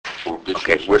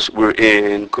Okay, we're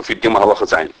in Kufid Gimel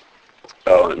Halacha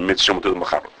Zayin, Mitzvah to the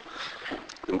Mechaber.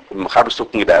 The Mechaber is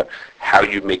talking about how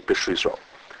you make Bishul Yisrael.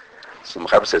 So the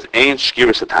Mechaber says, Ein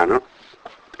Shgira Satana,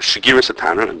 Shgira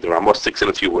Satana, and the Ramah sticks in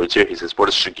a few words here. He says, what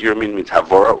does Shgira mean? It means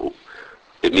Havara.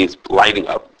 It means lighting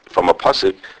up. From a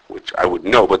pasuk, which I would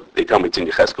know, but they tell me it's in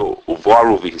Yecheskel,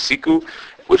 Uvaru v'hisiku,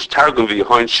 which Targum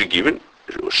v'yahoin Shigirin,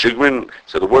 Shigrin.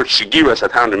 So the word Shigira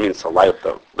Satana means to light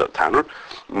up the tanner.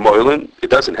 Moilin, it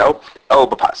doesn't help. El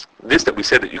b'pas. This that we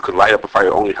said that you could light up a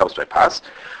fire only helps by pas.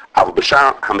 Al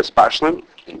b'shar hamispashlim,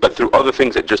 but through other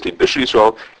things that just need Bishul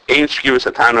Yisrael, Ein Shigira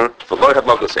Satana, v'lo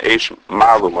hadlaga se'esh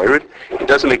ma'alu moirid. It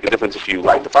doesn't make a difference if you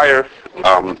light the fire,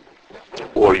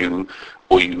 or you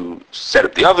set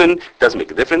up the oven. It doesn't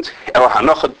make a difference. El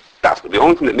hanocha dafka. The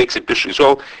only thing that makes it Bishul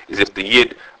Yisrael is if the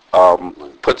yid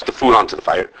puts the food onto the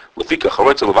fire. If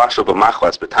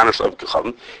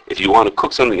you want to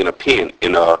cook something in a pan,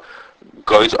 in a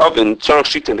guy's oven,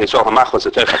 but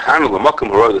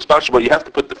you have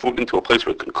to put the food into a place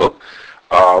where it can cook.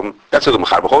 That's what the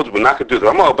Mechaber holds. We're not going to do the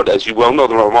Ramah, but as you well know,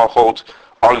 the Ramah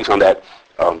argues on that.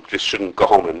 Just shouldn't go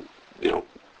home and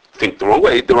think the wrong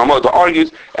way. The Ramah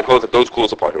argues and holds that those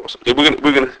schools apply here also. Okay,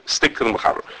 we're going to stick to the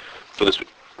Mechaber for this week.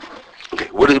 Okay,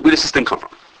 where does this thing come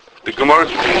from? The Gemara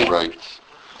This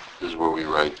is where we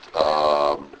write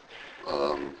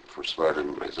for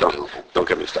starting is available. Don't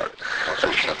get me started.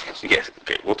 Yes,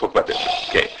 okay, we'll talk about this.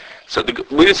 Okay, so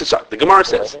where does it start? The Gemara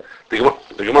says that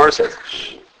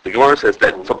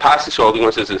for Pas Yisrael, the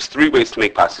Gemara says there's three ways to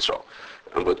make Pas Yisrael.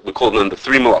 And we call them the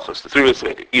three malachos, the three ways to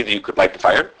make it. Either you could light the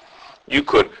fire, you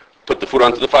could put the food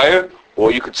onto the fire,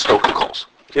 or you could stoke the coals.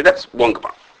 Okay, that's one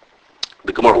Gemara.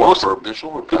 The Gemara also,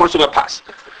 about Pas.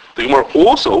 The Gemara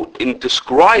also, in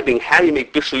describing how you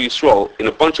make Bishul Yisrael in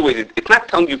a bunch of ways, it's not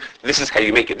telling you this is how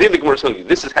you make it. Then the Gemara is telling you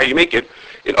this is how you make it.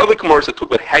 In other Gemaras that talk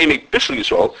about how you make Bishul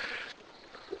Yisrael,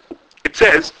 it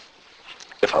says,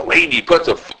 if a lady puts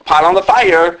a pot on the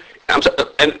fire, and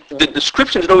the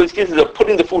descriptions it always gives is of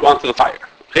putting the food onto the fire.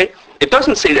 Okay? It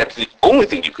doesn't say that's the only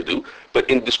thing you could do, but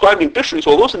in describing Bishul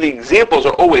Yisrael, those are the examples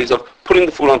are always of putting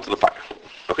the food onto the fire.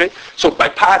 Okay? So by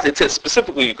Pas, it says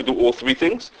specifically you could do all three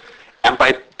things. And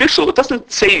by Bishul, it doesn't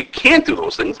say you can't do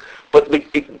those things, but the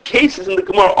cases in the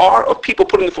Gemara are of people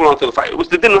putting the food onto the fire. It was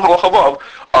the din in Halachavav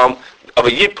of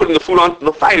a yid putting the food onto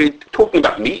the fire, talking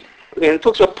about meat, and it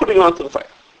talks about putting it onto the fire.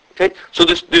 Okay? So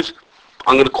there's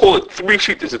I'm going to call it three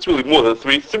shittas. It's really more than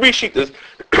three shittas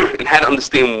and how to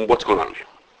understand what's going on here.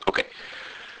 Okay.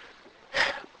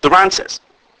 The Ran says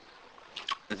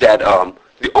that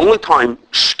the only time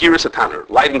Shkira Sataner,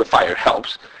 lighting the fire,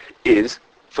 helps is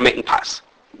for making Pas.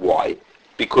 Why?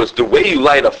 Because the way you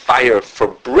light a fire for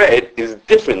bread is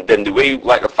different than the way you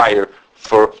light a fire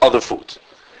for other foods.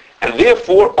 And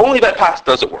therefore, only by Pas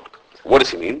does it work. What does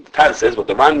he mean? The Taz says what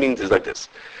the Ran means is like this.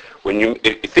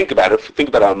 If you think about it, think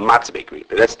about a matzah bakery.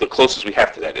 That's the closest we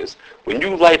have to that is. When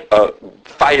you light a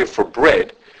fire for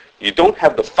bread, you don't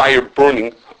have the fire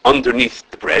burning underneath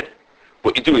the bread.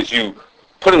 What you do is you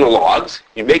put in the logs,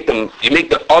 you make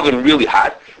the oven really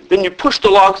hot, then you push the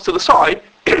logs to the side,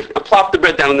 and plop the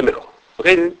bread down in the middle.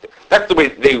 Okay, that's the way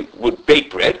they would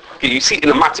bake bread. Okay, you see it in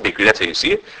a matzah bakery. That's how you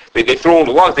see it. They throw in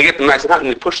the logs, they get them nice and hot, and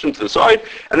they push them to the side,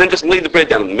 and then just lay the bread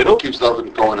down in the middle. What keeps the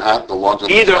oven going hot? The logs.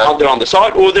 Either they're on the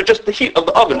side, or they're just the heat of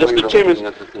the oven, just the chambers.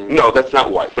 No, that's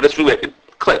not why, but it's related.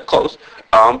 Close.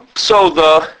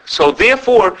 So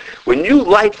therefore, when you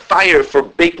light fire for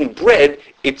baking bread,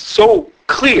 it's so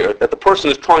clear that the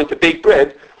person is trying to bake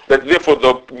bread that therefore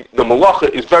the malacha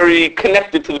is very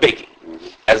connected to the baking.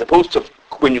 As opposed to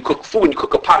when you cook food, when you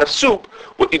cook a pot of soup,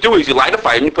 what you do is you light a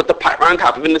fire and you put the pot right on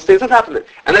top of it and it stays on top of it.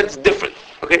 And that's different.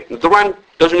 Okay? The Ran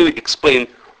doesn't really explain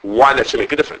why that should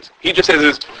make a difference. He just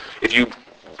says if you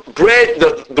bread,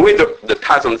 the way the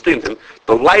Taz understands him,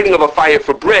 the lighting of a fire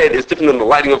for bread is different than the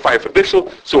lighting of a fire for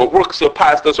Bishul, so it works for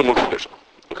Pas, doesn't work for Bishul.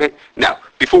 Okay? Now,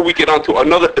 before we get on to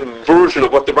another version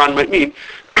of what the Ran might mean,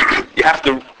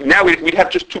 we'd have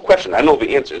just two questions. I know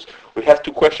the answers. We have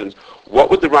two questions. What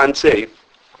would the Ran say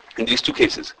in these two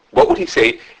cases? What would he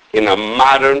say in a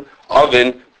modern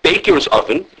oven, baker's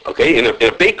oven, okay, in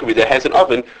a bakery that has an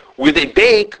oven, where they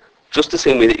bake just the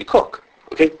same way that you cook?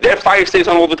 Okay? Their fire stays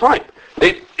on all the time.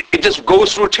 It just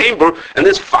goes through a chamber and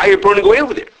there's fire burning away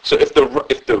over there. So if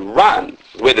the Ran,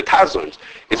 the way the Taz learns,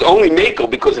 is only Mako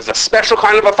because it's a special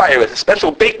kind of a fire, it's a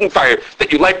special baking fire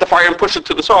that you light the fire and push it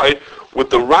to the side, would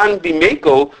the Ran be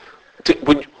Mako,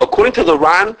 according to the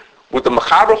Ran, would the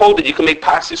Mechaber hold that you can make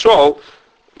Pas Yisrael,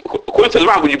 according to the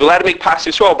Ran, would you be allowed to make Pas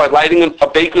Yisrael by lighting a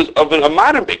baker's oven, a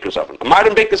modern baker's oven? A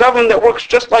modern baker's oven that works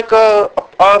just like a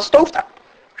stovetop.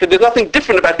 Okay, there's nothing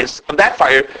different about that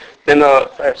fire then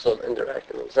Fire still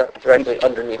indirect. I mean, it's not directly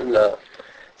underneath the.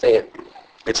 Say it.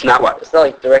 it's not what? It's not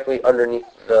like directly underneath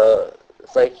the.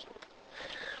 It's like.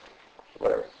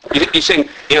 Whatever. You're saying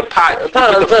in a pot, you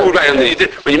pot, put the pot. food right underneath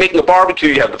it. When you're making a barbecue,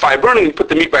 you have the fire burning, you put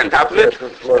the meat right on top of it.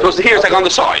 Opposed to here, it's like on the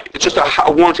side. It's just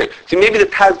a warm shape. See, maybe the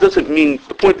taz doesn't mean,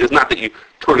 the point is not that you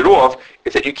turn it off,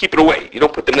 it's that you keep it away. You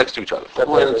don't put them next to each other.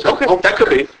 Okay, that could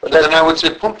be. But then I would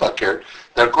say pump here,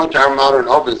 that according to our modern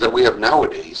ovens that we have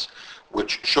nowadays,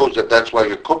 which shows that that's why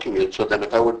you're cooking it, so then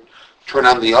if I would turn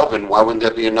on the oven, why wouldn't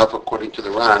that be enough according to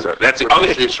the Ran? So that's the for other,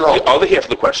 Bishul the Yisrael? other half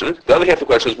of the question. The other half of the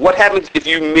question is, what happens if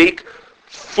you make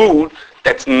food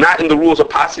that's not in the rules of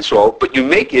pas Yisrael, but you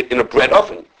make it in a bread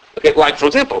oven? Okay, like for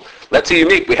example, let's say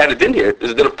we had it in here,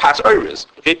 there's a din of pas oiris.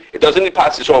 Okay, it doesn't need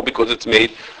pas Yisrael because it's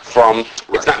made from,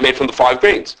 it's not made from the 5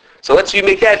 grains. So let's say you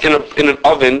make that in an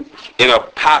oven, in a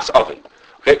pas oven.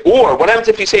 Okay, or what happens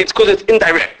if you say it's because it's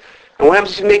indirect? And what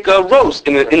happens if you make a roast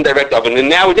in an indirect oven? And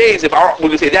nowadays, we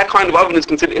would say that kind of oven is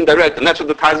considered indirect, and that's what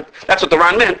the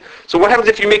Ran meant. So what happens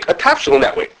if you make a tafshil in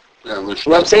that way? Yeah, What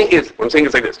I'm saying is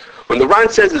like this. When the Ran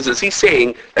says this, is he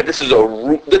saying that this is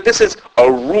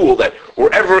a rule that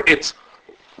wherever it's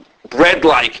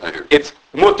bread-like, it's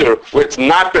mutter, where it's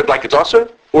not bread-like, it's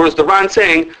asr? Or is the Ran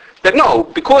saying that no,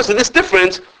 because of this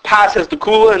difference, pas has the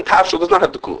kula and tafshil does not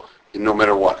have the kula? No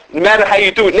matter what. No matter how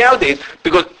you do it nowadays,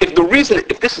 because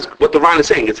if this is what the Ran is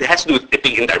saying, it has to do with it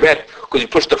being indirect, because you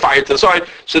push the fire to the side,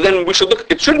 so then we should look,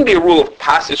 it shouldn't be a rule of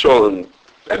pas Yisrael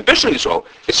and Bishul Yisrael.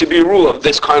 It should be a rule of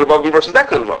this kind of oven versus that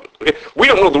kind of oven. Okay? We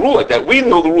don't know the rule like that. We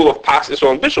know the rule of pas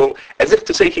Yisrael and Bishul as if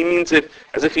to say he means it,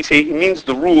 as if he means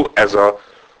the rule as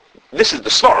this is the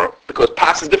svara, because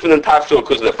pas is different than tafshil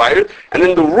because of the fire, and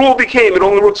then the rule became it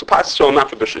only works for pas Yisrael, not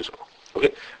for Bishul Yisrael.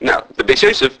 Okay? Now, the Beis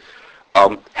Yosef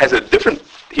has a different,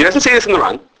 he doesn't say this in the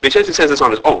Ran, Beis Yosef says this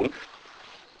on his own,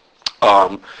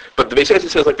 but the Beis Yosef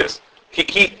says like this,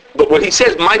 but what he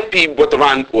says might be what the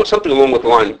Ran, or something along what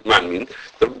the Ran means.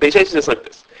 The Beis Yosef says like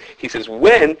this, he says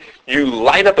when you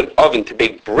light up an oven to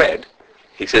bake bread,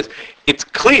 he says, it's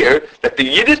clear that the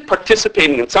Yid is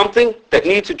participating in something that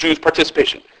needs a Jew's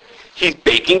participation. He's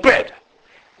baking bread.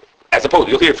 As opposed,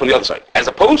 you'll hear it from the other side, as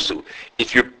opposed to,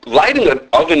 if you're lighting an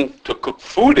oven to cook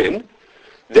food in,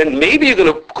 then maybe you're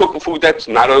going to cook a food that's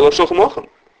not a shulchan aruch.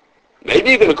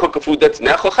 Maybe you're going to cook a food that's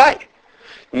nechal chai.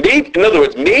 Maybe, in other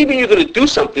words, maybe you're going to do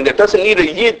something that doesn't need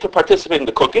a yid to participate in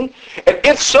the cooking. And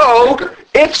if so,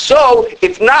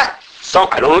 it's not. So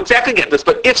I don't exactly get this,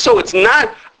 but if so, it's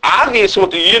not obvious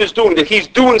what the yid is doing that he's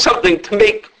doing something to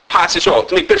make pas Yisrael,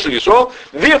 to make Bishul Yisrael.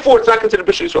 Therefore, it's not considered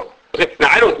Bishul Yisrael. Okay. Now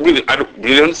I don't really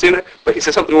understand it, but he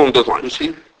says something along those lines.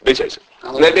 Beis Yosef.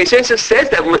 Now Beis Yosef says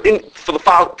that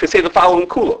to say the following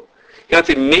kula. You know,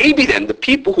 say maybe then the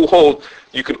people who hold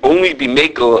you can only be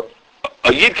makel,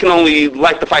 a yid can only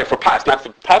light the fire for pas, not for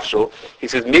tafshil. He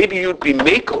says maybe you'd be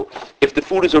makel if the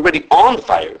food is already on the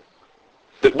fire.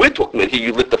 That we're talking about here,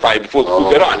 you lit the fire before the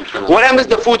food got on. What happens if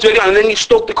the food's already on and then you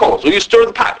stoke the coals or you stir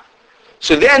the pot?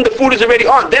 So then the food is already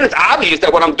on. Then it's obvious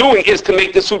that what I'm doing is to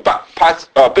make this food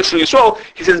Bishul Yisrael.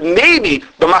 He says maybe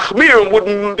the Machmirim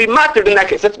wouldn't be mattered in that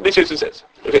case. That's what Beis Yosef says.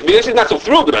 Okay, Beis Yosef is not so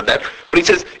thrilled about that, but he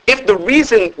says if the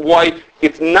reason why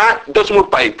doesn't work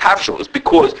by tafshil is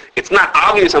because it's not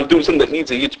obvious I'm doing something that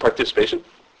needs a yid's participation.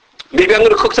 Maybe I'm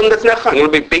going to cook something that's nechal. I'm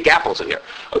going to bake apples in here.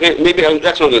 Okay, maybe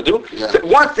that's what I'm going to do. Yeah. So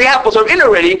once the apples are in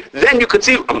already, then you could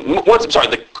see.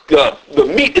 The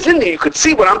meat is in there. You could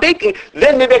see what I'm baking.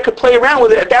 Then maybe I could play around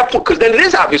with it at that point, because then it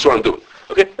is obvious what I'm doing.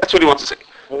 Okay, that's what he wants to say.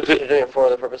 You're doing it for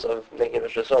the purpose of making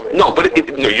Bishul Yisrael. No, but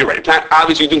no, you're right. It's not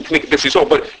obvious you're doing to make it Bishul Yisrael,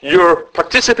 but you're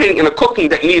participating in a cooking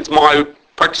that needs my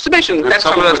participation. That's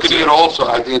something that's good. And also,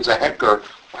 I think it's a hecker.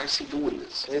 Why is he doing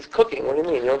this? He's cooking. What do you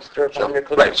mean? You don't stir it when you're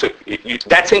cooking. Right, so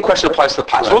that same question applies to the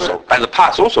pas also. By the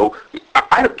pas also,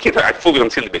 I fully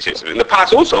understand the Beis Yosef. In the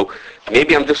pas also,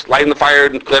 maybe I'm just lighting the fire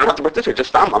because I don't have to participate.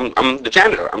 Just I'm the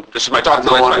janitor. This is my job.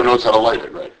 No one knows how to light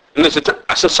it, right? And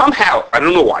so somehow, I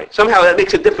don't know why, somehow that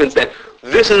makes a difference that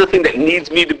this is the thing that needs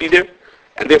me to be there,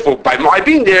 and therefore by my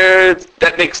being there,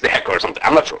 that makes the heck or something.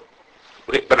 I'm not sure.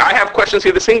 Okay? But I have questions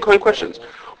here, the same kind of questions.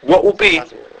 What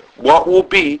will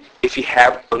be if you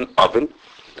have an oven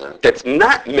that's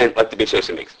not meant like the Beis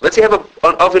Yosef makes? Let's say you have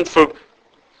an oven for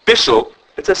Bishul,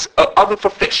 it's an oven for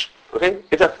fish. Okay?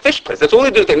 It's a fish place. That's all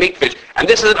they do is they make fish. And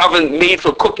this is an oven made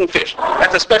for cooking fish.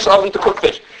 That's a special oven to cook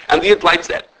fish. And the Yid lights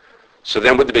that. So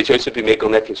then would the Beis Yosef be making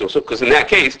on that case also? Because in that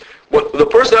case, the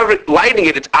person lighting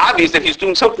it, it's obvious that he's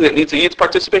doing something that needs a Yid's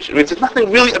participation. I mean, there's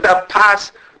nothing really about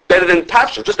pas better than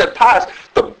tafshil. Just that pas,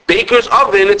 the baker's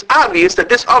oven, it's obvious that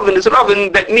this oven is an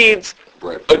oven that needs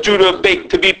a Jew to bake,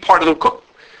 to be part of the cook.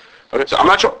 Okay, so I'm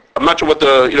not sure what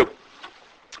the,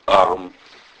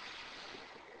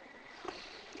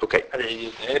 Okay.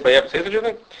 Anybody ever say such a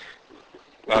thing?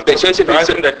 The Beis Yosef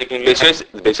Surprising that you can use-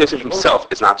 the Beis Yosef himself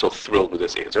is not so thrilled with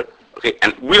this answer. Okay,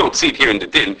 and we don't see it here in the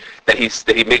din that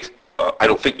he makes. I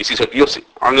don't think we see such. You'll see.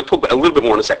 I'm going to talk about a little bit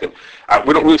more in a second.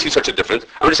 We don't really see such a difference.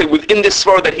 I'm going to say within this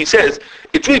svara that he says,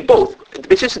 it's really both. The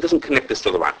Beis Yosef doesn't connect this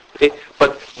to the Ran. Okay,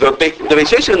 but the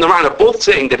Beis Yosef and the Ran are both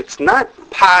saying that it's not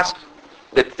pas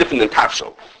that's different than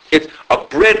tafshel. It's a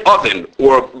bread oven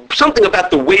or something about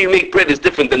the way you make bread is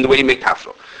different than the way you make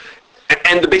tafshel.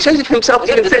 And the Beis Yosef himself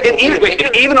even said,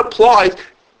 it even applies,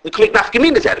 you can make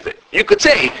nafkaminas out of it. You could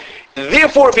say,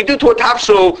 therefore, if you do to a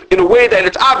tafshel in a way that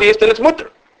it's obvious, then it's mutter.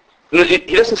 He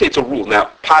doesn't say it's a rule.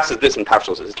 Now, pas is this and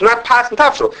tafshel is this. It's not pas and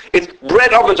tafshel. It's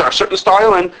bread ovens are a certain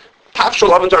style and tafshel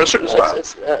ovens are a certain style.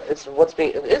 It's what's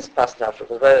being, it is pas and tafshel.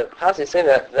 Because pas is saying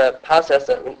that pas has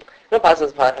to, pas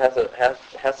has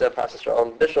to have pas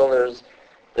Yisrael. Bishul,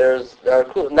 there are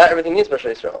cool. Not everything needs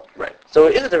Bishul Yisrael. Right. So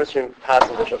it is a difference between pas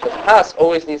and Bishul. Because pas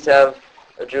always needs to have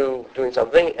a Jew doing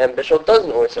something, and Bishul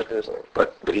doesn't always have to do something.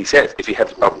 But he says, if you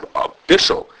have a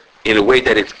bishul in a way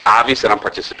that it's obvious that I'm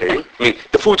participating, I mean,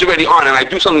 the food's already on and I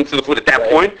do something to the food at that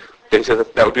point, then he says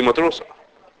that would be matarosa.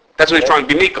 That's what he's trying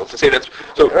to be mekel, to say that's,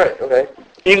 so, Right, okay.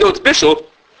 even though it's bishul,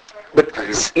 but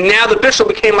now the bishul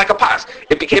became like a pas.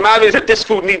 It became obvious that this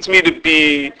food needs me to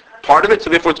be part of it, so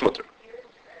therefore it's mutter.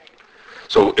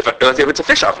 So let's say if it's a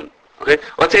fish oven, okay?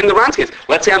 Let's say in the Ran's case,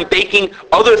 let's say I'm baking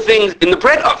other things in the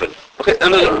bread oven, okay?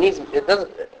 It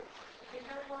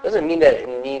doesn't mean that it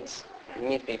needs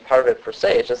to be part of it per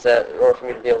se. It's just that in order for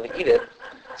me to be able to eat it,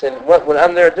 so when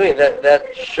I'm there doing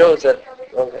that shows that.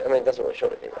 Okay, I mean, it doesn't really show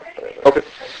anything. Okay.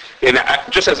 And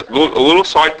just as a little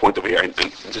side point over here, and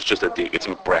this is just it's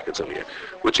in brackets over here,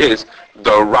 which is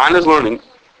the Ran is learning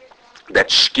that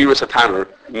shkiras hatana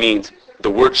means the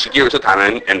word shkiras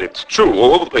hatana, and it's true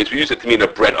all over the place. We use it to mean a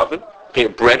bread oven. Okay, a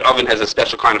bread oven has a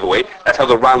special kind of a way. That's how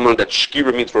the Ran learned that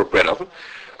shkira means for a bread oven.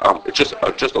 It's just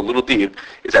a little deed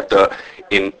is that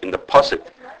in the pasuk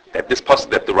that this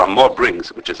pasuk that the Ramah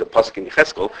brings, which is a pasuk in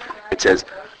Yecheskel, it says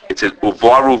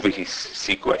uvaru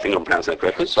v'hisiku. I think I'm pronouncing that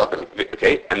correctly.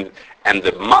 Okay, and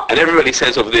everybody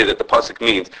says over there that the pasuk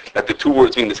means that the two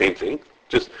words mean the same thing.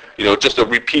 Just a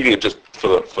repeating it just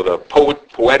for the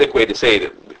poetic way to say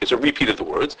it. It's a repeat of the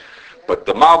words. But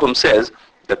the Malbim says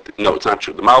that no, it's not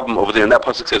true. The Malbim over there in that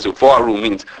pasuk says uvaru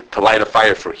means to light a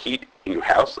fire for heat in your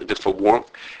house, just for warmth,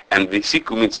 and the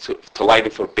siku means to light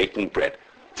it for baking bread,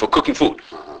 for cooking food.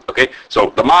 Okay,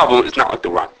 so the Malbim is not like the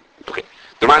Ran. Okay,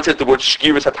 the Ran says the word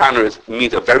shkiras hatana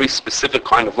means a very specific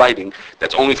kind of lighting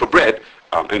that's only for bread.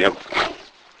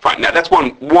 Fine. Now that's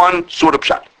one sort of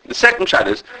pshat. The second pshat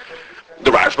is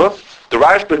the Rashba. The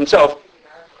Rashba himself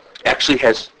actually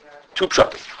has two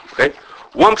pshatim. Okay,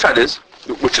 one pshat is,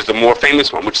 which is the more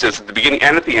famous one, which says at the beginning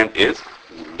and at the end is,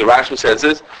 the Rashba says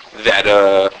is that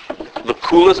the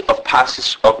kulas of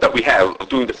pas that we have of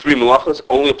doing the three malachas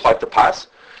only apply to pas,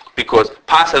 because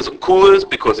pas has kulas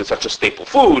because it's such a staple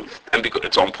food and because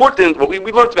it's so important. Well, we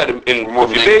learned about it in more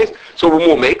few days, so we're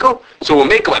more makel. So we're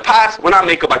makel by pas. We're not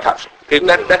makel by tafshel. Okay,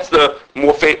 that's the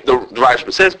more the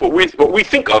Rashba says. But what we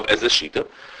think of as a shita,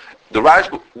 the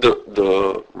Rashba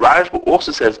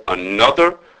also says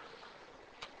another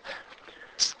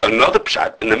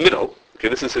pshat in the middle. Okay,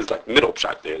 this is his middle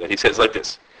pshat there that he says like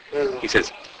this. He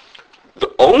says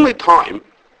the only time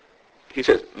he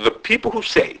says the people who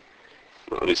say,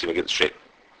 let me see if I get this straight.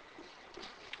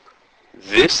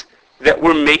 This that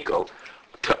we're makel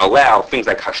to allow things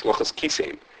like hashlochas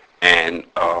kiseim and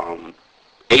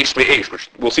eish me'eish, which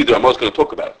we'll see the Ramos going to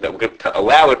talk about, that we're going to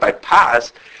allow it by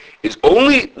pas, is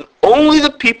only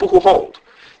the people who hold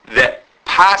that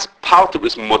pas palter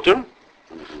is mutter.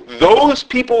 Those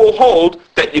people will hold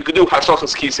that you could do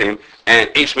hashlochas kiseim and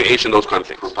eish me'eish and those kind of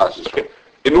things. Okay.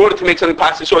 In order to make something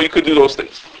pas Yisrael, you could do those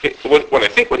things. Okay.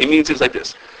 What he means is like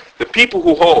this. The people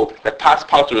who hold that pas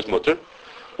palter is mutter,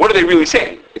 what are they really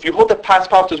saying? If you hold that pas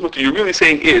palter is mutter, you're really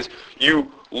saying is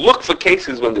you look for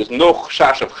cases when there's no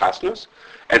chashash of chasnus,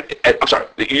 and I'm sorry,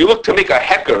 you look to make a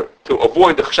hecker to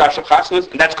avoid the chashash of chasnus,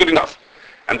 and that's good enough.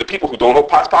 And the people who don't hold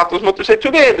pas palter is mutter say,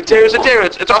 too bad, the tear is a tear,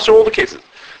 it's also all the cases.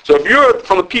 So if you're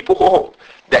from the people who hold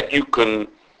that you can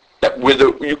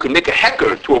make a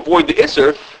hecker to avoid the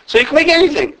isser, so you can make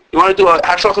anything. You want to do a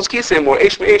hashlochas kisim or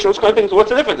eish me'eish, those kind of things. What's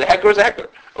the difference? A hecker is a hecker.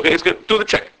 Okay, it's good. Do the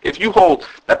check. If you hold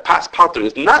that pas palter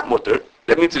is not mutter,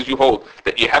 that means you hold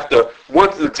that you have to,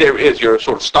 once the gzera is, you're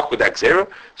sort of stuck with that gzera.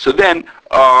 So then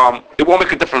it won't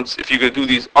make a difference if you're going to do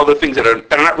these other things that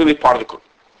are not really part of the cook.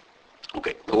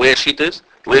 Okay, the last sheet is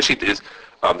the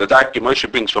Daik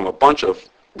Moshe brings from a bunch of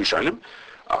Rishonim.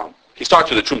 He starts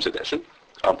with a Trum Sedeshin,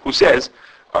 who says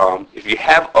if you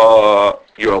have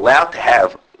you're allowed to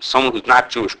have someone who's not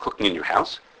Jewish cooking in your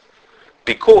house,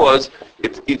 because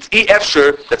it's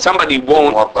efsher that somebody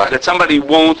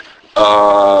won't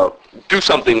do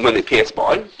something when they pass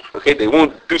by. Okay, they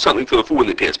won't do something to the food when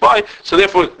they pass by. So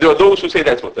therefore, there are those who say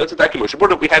that's a document.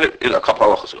 We had it in a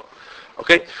couple of halachos ago.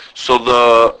 Okay,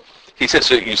 so he says,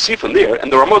 so you see from there,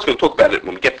 and the Ramah is going to talk about it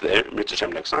when we get to there, Mitzvah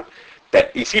Shem next time,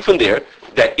 that you see from there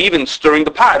that even stirring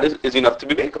the pot is enough to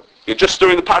be bakel. You're just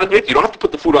stirring the pot of it. You don't have to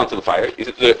put the food onto the fire.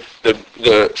 The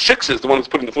shiksa is the one who's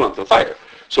putting the food onto the fire.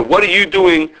 So what are you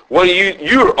doing?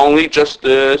 You're only just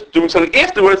doing something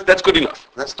afterwards. That's good enough.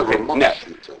 That's the Okay, Ramah now,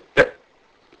 sheet.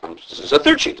 this is a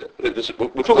third sheet. We're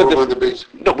talking about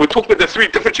the three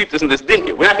different sheetas in this din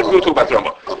here. We're not going to talk about the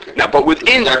Ramah. Okay. Now, but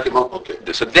within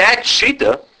Okay. so that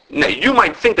shita, now you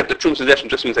might think that the Trum Sezession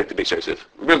just means like the Beis Yosef.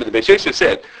 Remember, the Beis Yosef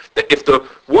said that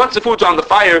once the food's on the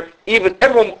fire, even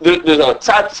everyone, there's a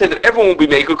tzad to say that everyone will be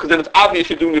makel, because then it's obvious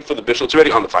you're doing it for the bishul. It's already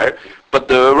on the fire. But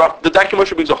the Daiki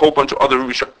Moshe brings a whole bunch of other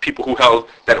people who held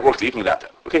that it works even without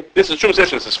that. Okay, this is Trum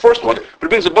Sezession. This is the first one, but it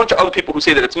brings a bunch of other people who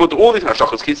say that it's mutter. All these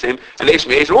hashachos, kisim, and eish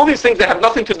me'esh, and all these things that have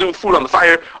nothing to do with food on the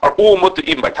fire are all mutter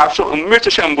even by tafshel. And Mirza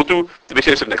Shem will do the Beis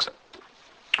Yosef next time.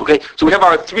 Okay, so we have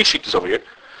our three sheetas over here.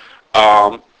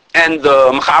 And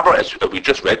the Mechaber, as we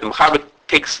just read, the Mechaber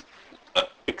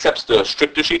accepts the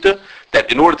stricter shita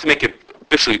that in order to make it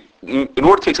bishul, in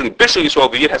order to take something bishul Yisrael,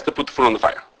 the yid has to put the food on the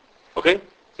fire. Okay?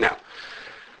 Now,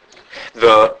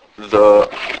 the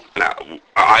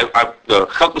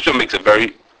Chelk L'Shem makes a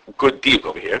very good deal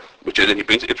over here, which is, and he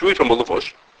brings it's really from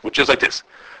Olavush, which is like this.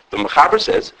 The Mechaber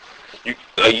says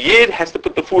a yid has to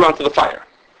put the food onto the fire.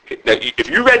 Okay? Now, if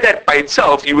you read that by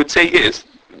itself, you would say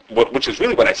which is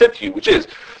really what I said to you, which is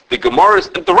the Gemara,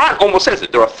 the Ran almost says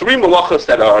it. There are three malachas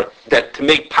that to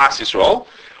make pas Yisrael.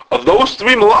 Of those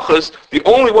three malachas, the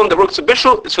only one that works a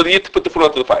bishul is for the yid to put the food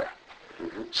onto the fire.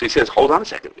 Mm-hmm. So he says, hold on a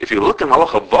second. If you look in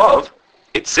halacha vav,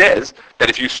 it says that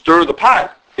if you stir the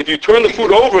pot, if you turn the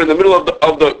food over in the middle of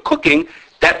the cooking,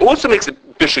 that also makes it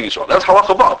bishul Yisrael. That's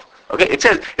halacha vav. Okay, it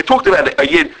talked about a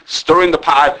yid stirring the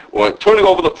pot or turning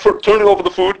over the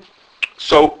food.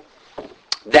 So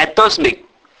that does make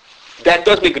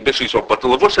a bishul Yisrael, but the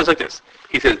Lavush says like this.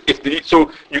 He says,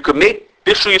 so you could make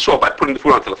bishul Yisrael by putting the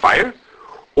food onto the fire,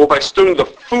 or by stirring the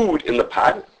food in the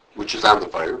pot, which is on the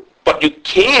fire. But you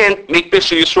can't make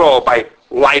bishul Yisrael by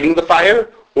lighting the fire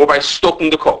or by stoking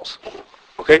the coals.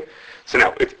 Okay? So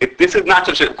now, if this is not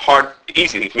such a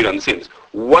easy thing for me to understand this,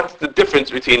 what's the difference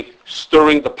between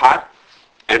stirring the pot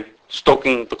and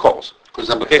stoking the coals? Because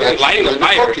lighting the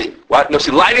fire. What? No,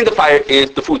 see, lighting the fire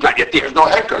is the food's not yet there. There's no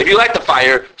hecker. If you light the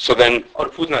fire, so then the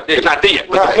food's not there. It's not there yet.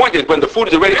 But Right. the point is, when the food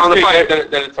is already on the fire, then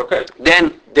it's okay.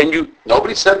 then you.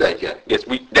 Nobody said that yet. Yes,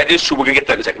 that is true. We're gonna get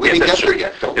that in a second. We Yes, didn't that's get true.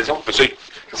 there yet.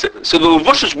 Yes, so the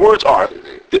Levush's words are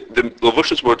the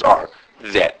Levush's words are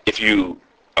that if you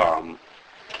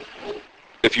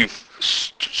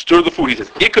stir the food, he says,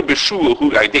 "Ikar b'shul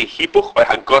hu aydei hipuch or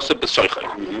hagasa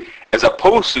b'soichay," as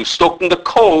opposed to stoking the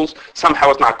coals. Somehow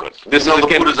it's not good. This Even though the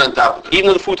again, food is on top of it. even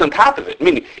though the food's on top of it.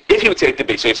 Meaning, if he would say like the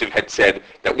Beis Yosef had said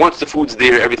that once the food's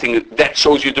there, everything that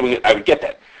shows you're doing it, I would get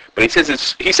that. But he says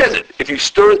it. If you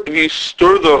stir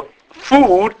the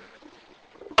food,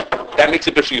 that makes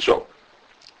it bishul Yisrael.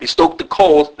 You stoke the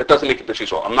coals, that doesn't make it bishul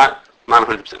Yisrael. I'm not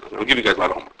 100%. I'm going to give you guys a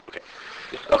lot of homework.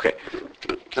 Okay.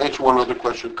 Can I ask one other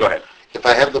question? Go ahead. If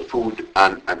I have the food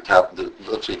on top,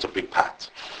 let's say it's a big pot,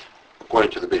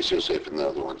 according to the Beis Yosef and the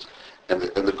other ones, and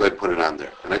the guy put it on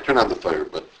there, and I turn on the fire,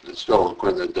 but it's still,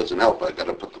 according to that, doesn't help. I got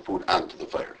to put the food onto the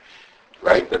fire,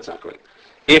 right? That's not correct.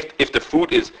 If the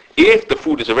food is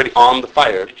already on the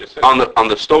fire, on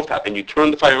the stovetop, and you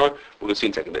turn the fire on, we're going to see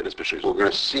in a second that it's bishul We're Yisrael.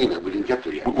 going to see it. We didn't get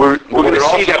there yet. We're going to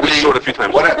see that we showed a few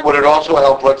times. Would it also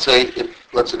help, let's say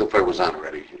the fire was on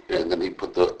already, and then he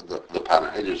put the pot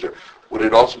on edges there. Would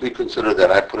it also be considered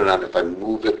that I put it on if I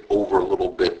move it over a little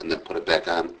bit and then put it back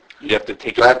on? You have to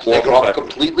take Do I have to take it off off.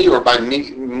 completely, or by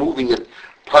me moving it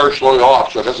partially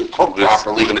off so it doesn't cook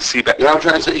properly? We're going to see that. You know what I'm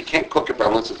trying to say? You can't cook it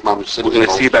unless it's mama's sitting. We're going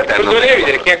to see about that Put in it a in there,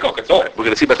 minute. then it can't cook. It's all. We're going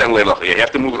to see about that later. Yeah, you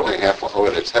have to move it all.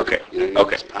 It's heavy. Okay. You know,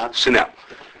 Okay. it's hot. So now,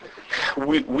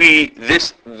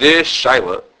 this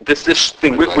shaila, this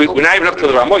thing, we're not even up to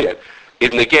the Ramo yet. Is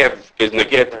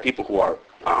negev to people who are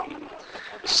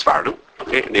Sfardim.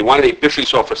 Okay, and they wanted a bishul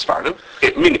Yisrael for Sfardim.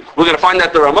 Meaning, we're going to find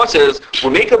that the Rama says we're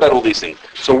making about all these things,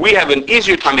 so we have an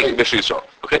easier time making bishul Yisrael.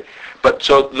 Okay, but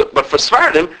for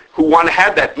Sfardim who want to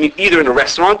have that either in a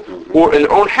restaurant or in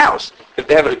their own house, if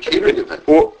they have a catering event,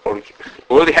 or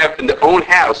they have in their own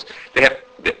house, they have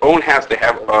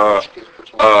a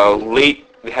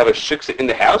shiksa in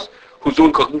the house. who's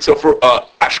doing cooking. So for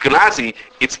Ashkenazi,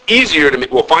 it's easier to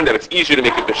make. We'll find out it's easier to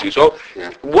make a bishul. So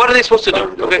what are they supposed to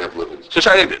do? Okay. So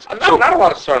try like this. Not a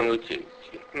lot of Sarim really keep.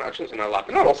 No, I shouldn't say not a lot,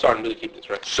 but not all Sarim really keep this,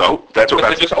 right? So that's what But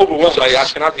they're just overwhelmed by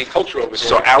Ashkenazi culture over here.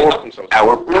 So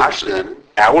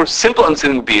our simple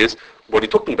understanding would be is what are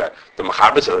you talking about? The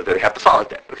Machabas they have to follow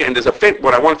that. Okay, and there's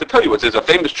what I wanted to tell you was there's a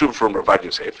famous truth from Ravad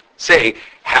Yosef saying,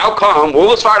 how come all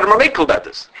the Sfardim are makel about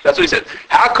this? That's what he said.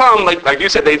 How come, like you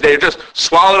said, they're just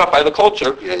swallowed up by the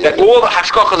culture that all the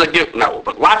hashkachas are given, no,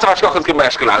 but lots of hashkachas given by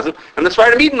Ashkenazim, and the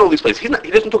Sfardim eat in all these places. He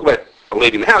doesn't talk about a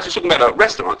lady in the house. He's talking about a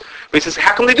restaurant. But he says,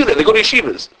 how come they do that? They go to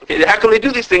yeshivas. Okay, how come they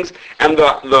do these things? And the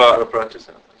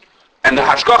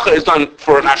hashkacha is done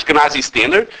for an Ashkenazi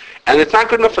standard, and it's not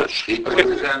good enough for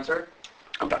Okay. Answer?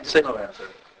 I'm about to say. No answer.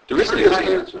 There is an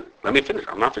answer. Let me finish.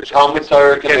 I'm not finished. Talmud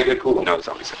Torah can make it cool. No, that's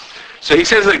not what he says. So he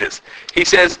says like this. He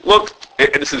says, look,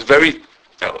 and this is very,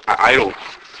 I don't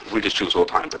read his truths all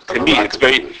the time, but to me it's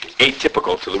very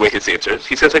atypical to the way his answer is.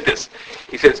 He says like this.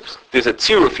 He says, there's a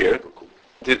tziruf here.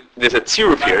 There's a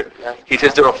tziruf here. He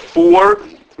says there are 4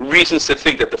 reasons to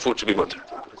think that the food should be mutter.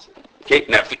 Okay,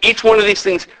 now for each one of these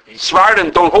things,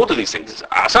 Svardim don't hold to these things.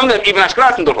 Some of them, even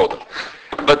Ashkenazim don't hold them.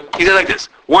 But he said like this.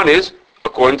 One is,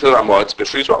 according to the Ramah, it's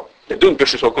Bishul Yisrael. They're doing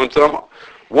Bishul Yisrael according to the Ramah.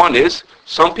 One is,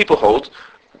 some people hold,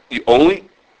 you only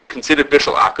consider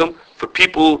Bishul Akum for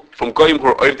people from Goyim who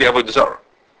are Oiv the Avodah Zarah.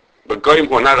 But Goyim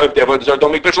who are not Oiv the Avodah Zarah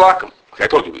don't make Bishul Akum. Okay, I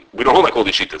told you, we don't hold like all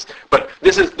these shitas. But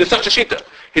there's such a shita.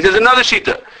 He says another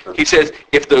shita. He says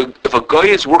if a guy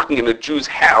is working in a Jew's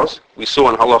house, we saw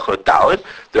in Halacha Dalet,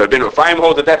 there have been Rafayim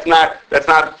hold that that's not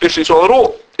Bishul Yisrael at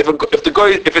all. If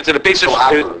it's in a basic,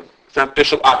 it's not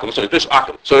Bishul Akum. Sorry, Bishul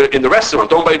Akum. So in the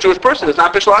restaurant owned by a Jewish person, it's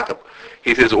not Bishul Akum.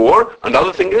 He says, or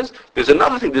another thing is, there's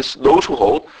another thing. There's those who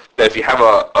hold that if you have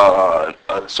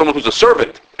someone who's a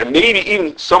servant, and maybe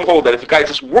even some hold that if a guy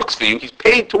just works for you, he's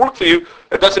paid to work for you,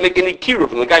 that doesn't make any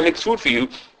kiruv. When the guy makes food for you,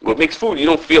 makes food, you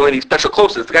don't feel any special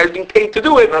closeness. The guy's being paid to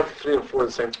do it. Not 3 or 4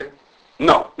 the same thing?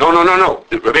 No. The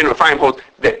Rabbeinu Rafayim holds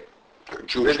that.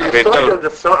 Jewish The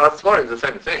house. Svardim is the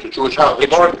same thing. Jewish house. The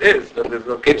part is that there's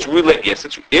no It's related. Yes,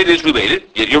 it is related.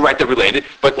 You're right, they're related.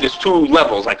 But there's 2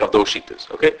 levels like of those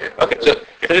shitas. Okay. Okay. So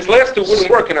if his last 2 wouldn't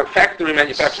work in a factory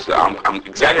manufacturer. I'm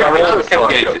exactly right.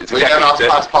 It's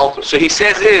exactly. So he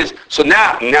says so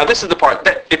now this is the part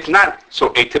that it's not so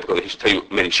atypical that he should tell you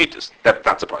many shitas. That's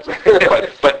not surprising.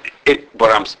 but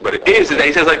it is that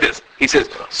he says like this. He says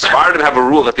Sfardim have a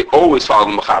rule that they always follow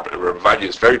the Mechaber. Ravad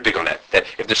is very big on that. That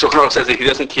if the Shulchan Aruch says that he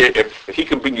doesn't care if he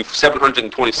can bring you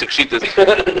 726 shitas,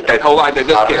 that whole line, that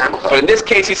doesn't care. But in this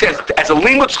case, he says as a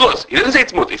limud schus. He doesn't say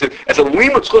it's mutter. He says as a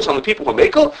limud schus on the people who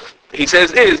make it. He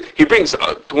says he brings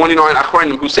 29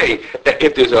 achronim who say that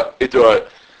if there are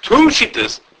 2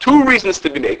 shitas, 2 reasons to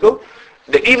be mekel,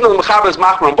 that even though the Mechaber is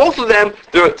machmer on both of them,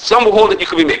 there are some who hold that you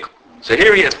could be mekel. So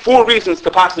here he has 4 reasons to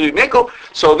possibly be mekel.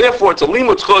 So therefore, it's a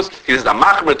limud schus. He says the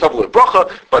machmer tabla bracha,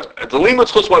 but the limud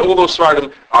schus why all those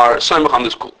svardim are soymach on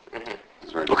this school.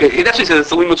 Okay, that's what he says.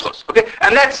 It's a limud schus. Okay,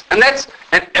 and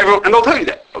they'll tell you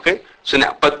that. Okay, so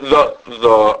now, but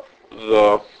the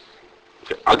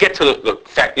okay, I'll get to the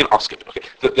fact. I'll skip it.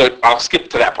 Okay, I'll skip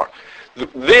to that part.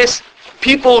 This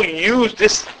people use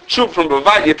this shuv from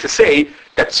Bavaria to say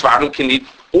that Svardim can eat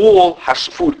all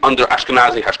food under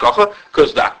Ashkenazi hashkacha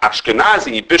because the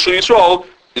Ashkenazi Bishul Yisrael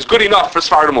is good enough for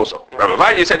Svardim also. Rabbi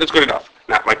Vadia said it's good enough.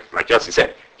 Now, like Yossi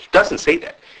said, he doesn't say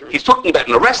that. He's talking about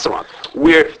in a restaurant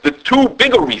where the 2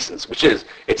 bigger reasons, which is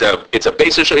it's a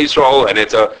Beis Yisrael and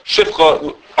it's a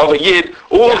shifcha of a yid,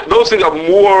 all those things are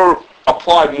more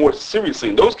applied more seriously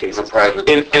in those cases.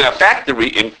 In a factory,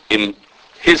 in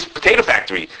his potato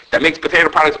factory that makes potato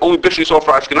products only Bishul Yisrael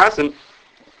for Ashkenazim,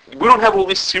 we don't have all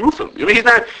these sirufim. I mean,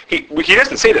 he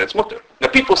doesn't say that it's mutter. Now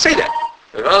people say that.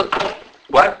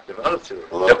 What? There are other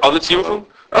tzirufim. The other sirufim?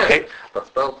 Okay. But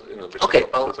spelled, Okay.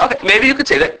 Maybe you could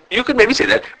say that. You could maybe say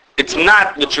that. It's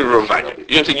not the true Ravanya. You know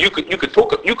what I'm saying?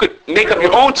 You could make up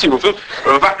your own tzirufim.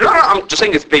 No, I'm just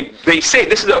saying they say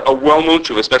this is a well-known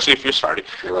truth, especially if you're starting.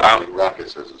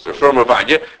 From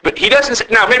Ravanya. But he doesn't say,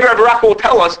 now maybe Rabbi Raka will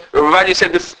tell us Ravanya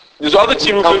said this. There's other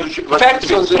tzirufim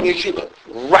factories.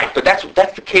 Right, but that's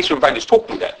the case where Ravanya is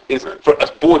talking about. Is for a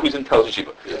boy who's in Tel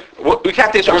Yeshiva. We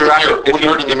have to ask Rabbi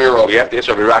Raka. We have to ask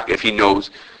Rabbi Raka if he knows.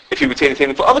 If he would say the same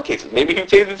thing for other cases. Maybe he would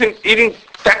say the same eating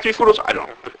factory food also. I don't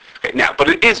know. Okay, now, but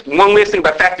it is one last thing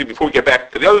about factory before we get back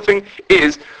to the other thing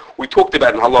is we talked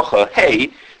about in Halacha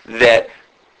Hey that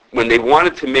when they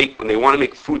want to make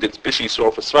food that's Bishul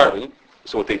Yisrael for Svardim,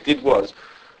 so what they did was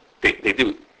they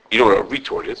did you know what a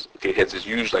retort is? Okay, it has this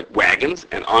huge like wagons,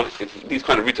 and on these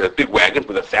kind of retorts have big wagons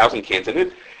with 1,000 cans in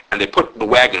it, and they put the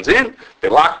wagons in, they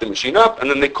lock the machine up, and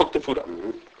then they cook the food up.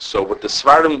 So what the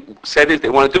Sephardim said is they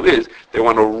want to do is they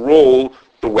want to roll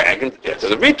the wagons into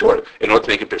the retort in order to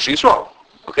make it Bishri Yisrael.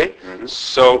 Okay,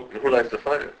 so Who lights the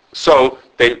fire? so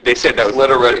they said that was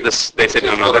lit already. They said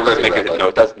no, It's that lit doesn't make already, it. Rabbi. No,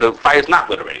 it does, the fire's not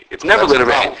lit already. It's never That's lit a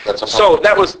already. problem. That's a So problem.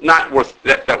 that was not worth.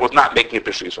 That was not making it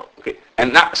Bishri Yisrael. Okay,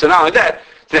 and so not only that,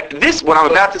 this what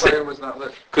I'm about to say. was not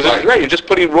lit. Because right, you're just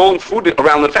putting rolling food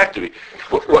around the factory.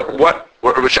 What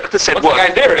Rashekta said Once the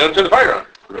guy's there, he'll turn the fire on.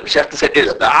 Rashekta said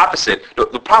is the opposite.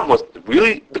 The problem was,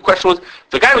 really, the question was,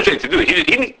 the guy was ready to do it. He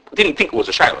didn't think it was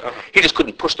a shiloh. He just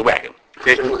couldn't push the wagon.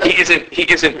 Okay?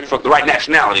 He isn't from the right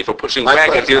nationality for pushing My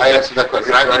wagons. question, I answered that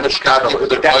question. I'm in the Chicago with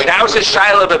the That was a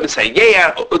shiloh, but say,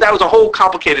 yeah, that was a whole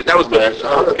complicated, that was the,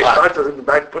 okay. In the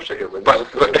back pushing it.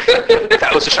 But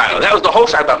that was the shiloh. That was the whole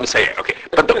shiloh about Messiah. Okay,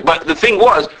 but the thing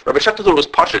was, Rabbi Shachtar was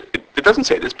partial. It doesn't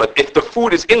say this, but if the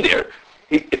food is in there,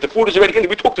 if the food is already in,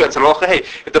 we talked about it. Hey,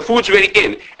 if the food's already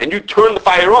in and you turn the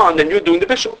fire on, then you're doing the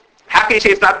bishul. How can you say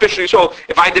it's not bishul? So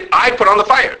if I put on the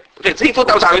fire. Okay, so he thought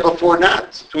that was how it. before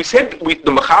not. So we said the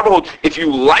Mechaber holds if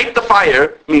you light the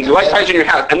fire, meaning you light fires in your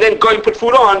house, and then go and put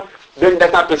food on, then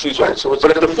that's not bishul. Right, so what's but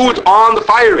the if the difference? food's on the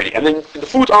fire already, and then the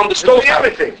food's on the stove, did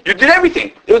everything. You did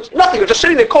everything. It was nothing. It was just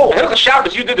sitting there cold. And the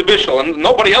Shabbos, you did the bishul, and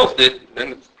nobody else did,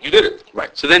 then you did it.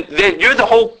 Right. So then you're the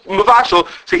whole mavashal.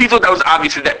 So he thought that was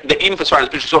obvious that even for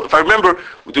Sephardi, so if I remember,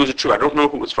 there was a true. I don't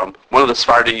remember who it was from. One of the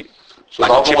Sephardi, So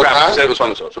like the chief whole rabbi time? said it was from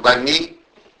the So by me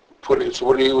putting it, so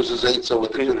what do you use as eight so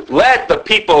with the two? Let the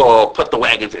people put the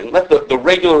wagons in. Let the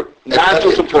regular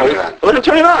non-Jewish them turn it employees on. let them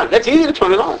turn it on. That's easy to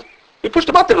turn it on. You push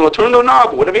the button, it'll turn the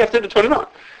knob, whatever you have to do to turn it on.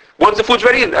 Once the food's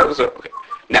ready, that was okay.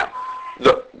 Now,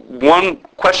 the one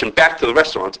question back to the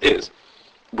restaurants is,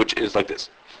 which is like this.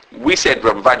 We said,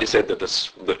 Rabbi Vadia said that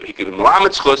he could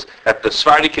that the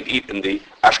Sephardi could eat in the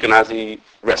Ashkenazi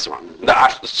restaurant, the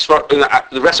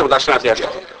restaurant with Ashkenazi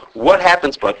Ashkenazi. What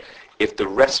happens, but if the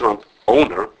restaurant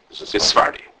owner is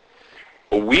Sephardi?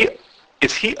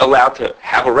 Is he allowed to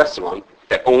have a restaurant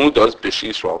that only does Bishri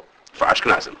Yisrael for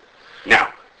Ashkenazim? Now,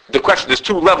 the question, there's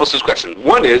two levels to this question.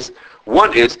 One is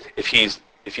if he's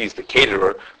the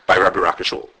caterer by Rabbi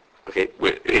Rakashul. Okay,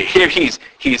 here he's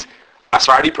a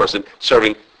Sephardi person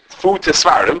serving food to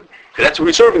Sephardim, and that's who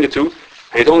he's serving it to,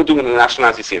 and he's only doing it in an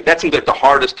Ashkenazi scene. That seems like the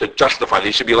hardest to justify that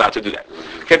he should be allowed to do that.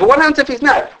 Okay, but what happens if he's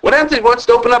not? What happens if he wants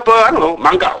to open up,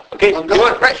 Mangal? Okay,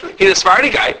 right? He's a Sephardi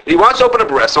guy, he wants to open up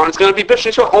a restaurant, it's going to be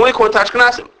Bishri Yisrael only according to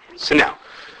Ashkenazim. So now,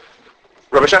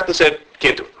 Rabbi Shachtar said,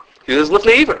 can't do it. He says,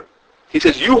 Lifnei Iver. He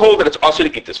says, you hold that it's also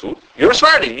to eat this food. You're a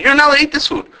Sephardi. You're not allowed to eat this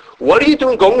food. What are you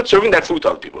doing going and serving that food to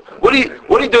other people? What are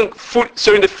you doing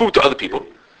serving the food to other people?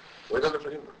 Why not for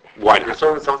him? Why You're not?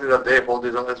 serving something that they hold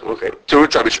these on this one. Okay. To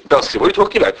Rabbi Belsky, what are you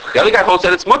talking about? The other guy holds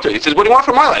that it's mutter. He says, what do you want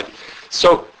from my life?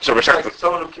 So Rabbi Shachtar,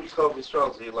 Someone who keeps Chol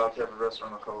Yisrael, is he allowed to have a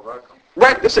restaurant on Chol Vakum?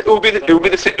 right? It would be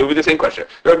the same question.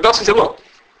 Rabbi Belsky said, look,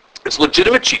 it's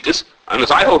legitimate cheatus, and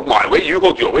as I hold my way, you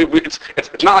hold your way. It's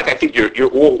not like I think you're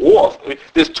all off. I mean,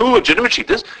 there's two legitimate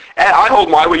cheatus, and I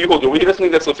hold my way, you hold your way. He doesn't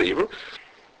think that's Lifnei Iver.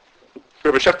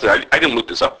 Rabbi Shachtar, I didn't look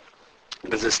this up.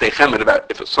 There's a statement about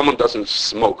if someone doesn't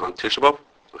smoke on Tisha B'Av.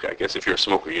 Okay, I guess if you're a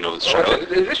smoker, you know this.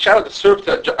 Is this Shabbos to serve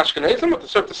to Ashkenazim or to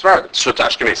serve to Sephardim? So to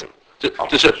Ashkenazim.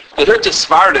 To serve to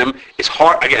Sephardim is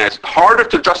hard. Again, it's harder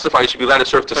to justify. You should be allowed to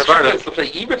serve to Sephardim. So to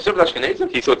Iber to serve to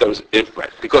Ashkenazim? He thought that was it, right?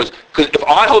 Because if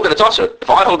I hold that it's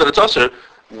usher,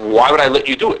 why would I let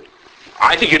you do it?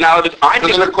 I think you're not. I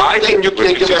think you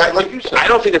can't give it like you said. I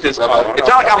don't think that this. It's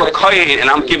not like I'm a kohen and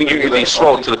I'm giving you the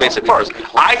scroll to the basic parts.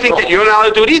 I think that you're not allowed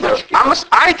to do it either.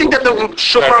 I think that the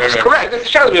shofar is correct. It's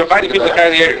Shabbos. We're inviting people to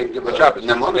carry the air. Shabbos.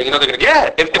 You know they're going to get. Yeah.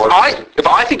 If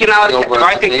I think you're not allowed to,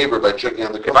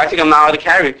 if I think I'm not allowed to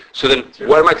carry, so then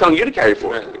what am I telling you to carry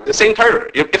for? The same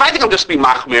Torah. If I think I'm just being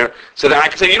machmir, so then I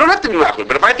can say you don't have to be machmir.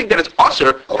 But if I think that it's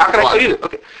usher, how can I tell you that?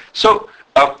 Okay. So.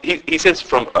 He says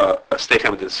from a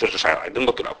statement in the Sisha Shaila, I didn't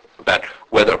look it up, about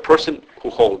whether a person who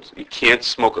holds you can't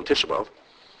smoke on Tisha B'Av,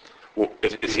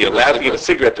 is he allowed to give a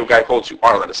cigarette to a guy who holds you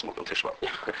are allowed to smoke on Tisha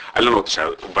B'Av? I don't know what the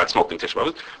Shaila about smoking Tisha B'Av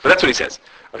is, but that's what he says.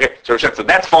 Okay, so Rav said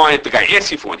that's fine if the guy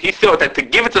asks you for one. He thought that to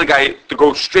give it to the guy, to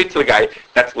go straight to the guy,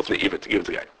 that's Lifnei Iver, to give it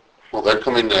to the guy. Well, they're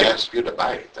coming to ask you to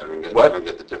buy it. I don't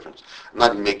get the difference. I'm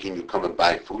not making you come and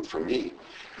buy food from me.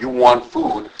 You want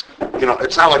food,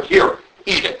 it's not like, here,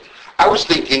 eat it. I was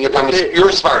thinking if you're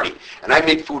a Sephardi and I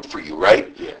made food for you,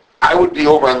 right? Yeah. I would be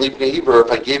over on Lifnei Iver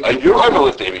if I gave you You're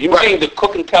over Lifnei Iver. You're saying the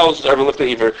cook and tells over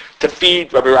Lifnei Iver to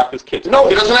feed Rabbi Rappa's kids. No,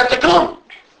 he doesn't have to come.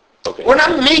 Okay. We're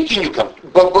not making you come.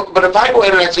 But if I go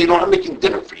in and I say, I'm making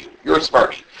dinner for you. You're a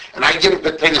Sephardi. and I give a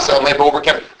potato salad maybe over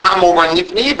camp, I'm over on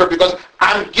Lifnei Iver because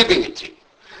I'm giving it to you.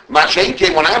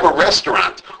 Mashenke, when I have a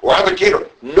restaurant or I have a caterer,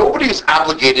 nobody is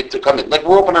obligated to come in. Like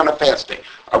we're open on a fast day.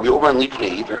 Are we over on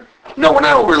Lifnei Iver? No, we're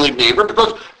not over on Lifnei Iver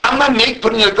because I'm not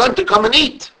putting a gun to come and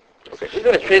eat. You're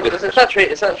going to trade, it's not trade,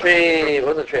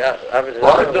 what was it, trade, average?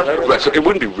 Right, so it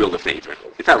wouldn't be real favor.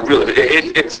 It's not real.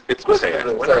 It's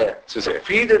Messiah.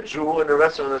 Feed a Jew in the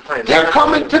restaurant at the time. They're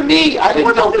coming to me. I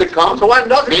didn't know they come. So why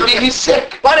not? Maybe he's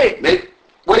sick. Buddy!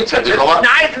 Wait a second. It's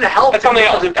nice and healthy. That's something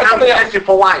else. That's something else.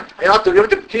 For wine. I ought to give it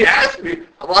to him. He asked me.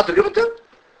 I'm allowed to give it to him?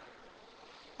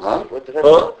 Huh? What the heck?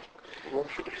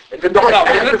 If it don't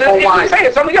ask me for wine. Say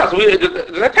it's something else.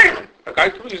 That payment.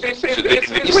 Okay, you say The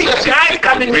guy's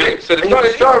coming in. And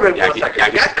you're serving for a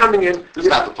second. The guy's coming in. It's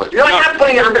not the place. You're not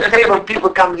putting it on the table and people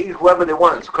come and eat whoever they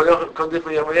want. So I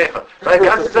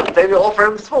guess it's they offer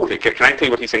him food. Okay, can I tell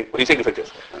you what he's saying? What he's saying is like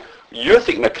this. You're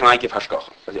thinking that can I give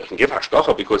hashgacha? I can give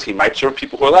hashgacha because he might serve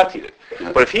people who are allowed to eat it.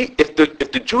 But if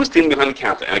the Jew is standing behind the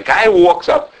counter and a guy walks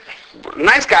up,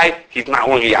 nice guy, he's not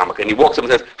wearing a yarmulke, and he walks up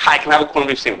and says, "Hi, can I have a corned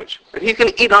beef sandwich?" And he's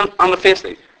going to eat on the fast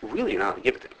day. Really, you're not going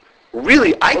to give it to him.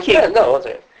 Really, I can't. No, one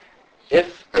second.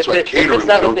 If it's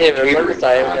not with the Aver, run the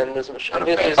side, then there's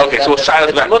Okay, so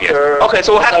Shiloh's back. Yes. Okay,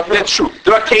 so that's true.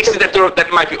 There are cases that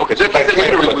might be okay. So there are cases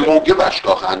that We won't give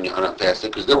ashkoch on a fast day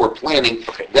because they were planning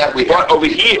that we But over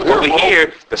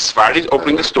here, the Sephardi's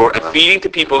opening the store and feeding to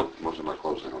people. Most of my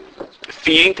clothes are on the fast day.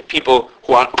 Feeding to people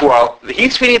who are.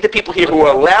 He's feeding to people here who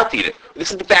are allowed to eat it.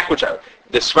 This is the backwards out.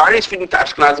 The Sephardi is feeding to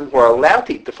Ashkenazim who are allowed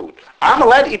to eat the food. I'm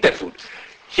allowed to eat that food.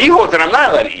 He holds that I'm not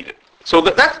allowed to eat it. So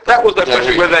that was the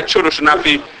question whether that should or should not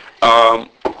be. And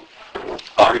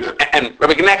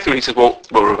Rabbi Gnaxer, he says, well,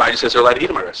 Rabbi says they're allowed to eat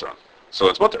in my restaurant, so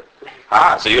it's mutter.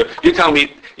 So you're telling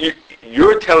me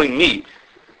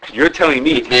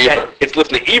that it's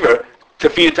lifnei iver to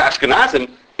feed it to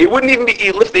Ashkenazim. It wouldn't even be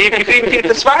lifnei iver. You could even feed it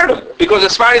to Sfardim because the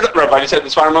Sfardim, Rabbi said the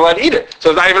Sfardim are allowed to eat it, so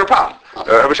it's not even a problem.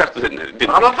 Rabbi Schachter didn't.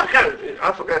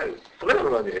 I forgot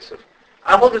about Yosef.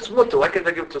 I hold it's mutter. Why can't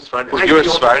I give it to a Sephardi? Well, you're a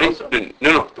Sephardi?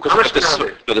 No. Because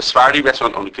the Sephardi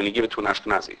restaurant only can you give it to an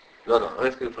Ashkenazi. No, I'm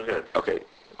going to forget. Okay.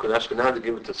 Could Ashkenazi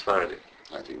give it to Sephardi?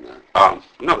 I think not.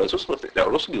 No, that's also that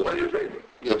would also be lifnei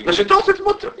iver. But she thought it's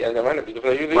mutter. Yeah, never mind.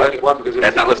 Why? Because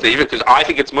That's not lifnei iver because I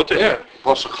think it's mutter. Yeah.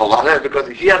 Yeah, because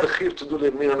he had the chiv to do the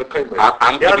meal on the kaimah.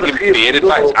 I'm giving him bad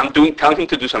advice. I'm telling him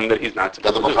to do something that he's not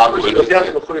supposed to do. Because he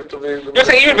has the chiv to be... You're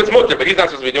saying even if it's mutter, but he's not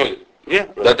supposed to be doing it. Yeah,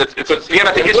 forget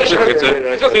about the history.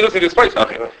 It's just listening to this place.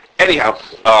 Okay. Anyhow,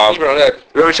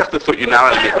 Rabbi Schachter thought you're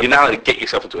not allowed to get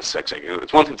yourself into a sex act.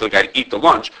 It's one thing for the guy to eat the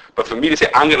lunch, but for me to say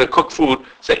I'm going to cook food,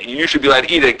 say you should be allowed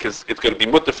to eat it because it's going to be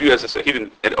mutter for you as a he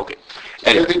didn't. Okay.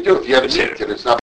 Anyway, if you have meat and it's not